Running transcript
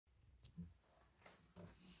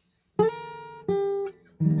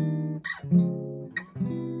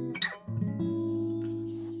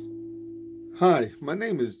Hi, my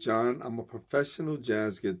name is John. I'm a professional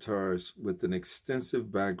jazz guitarist with an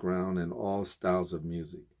extensive background in all styles of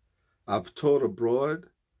music. I've taught abroad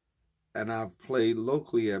and I've played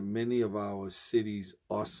locally at many of our city's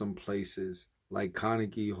awesome places like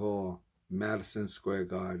Carnegie Hall, Madison Square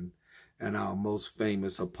Garden, and our most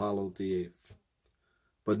famous Apollo Theater.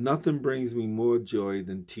 But nothing brings me more joy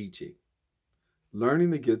than teaching.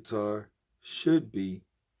 Learning the guitar should be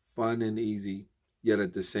fun and easy, yet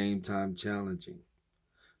at the same time challenging.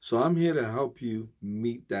 So I'm here to help you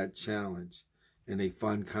meet that challenge in a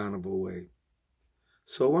fun, carnival way.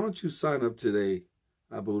 So why don't you sign up today?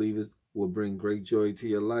 I believe it will bring great joy to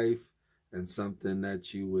your life and something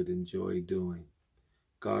that you would enjoy doing.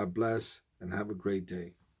 God bless and have a great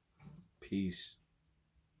day. Peace.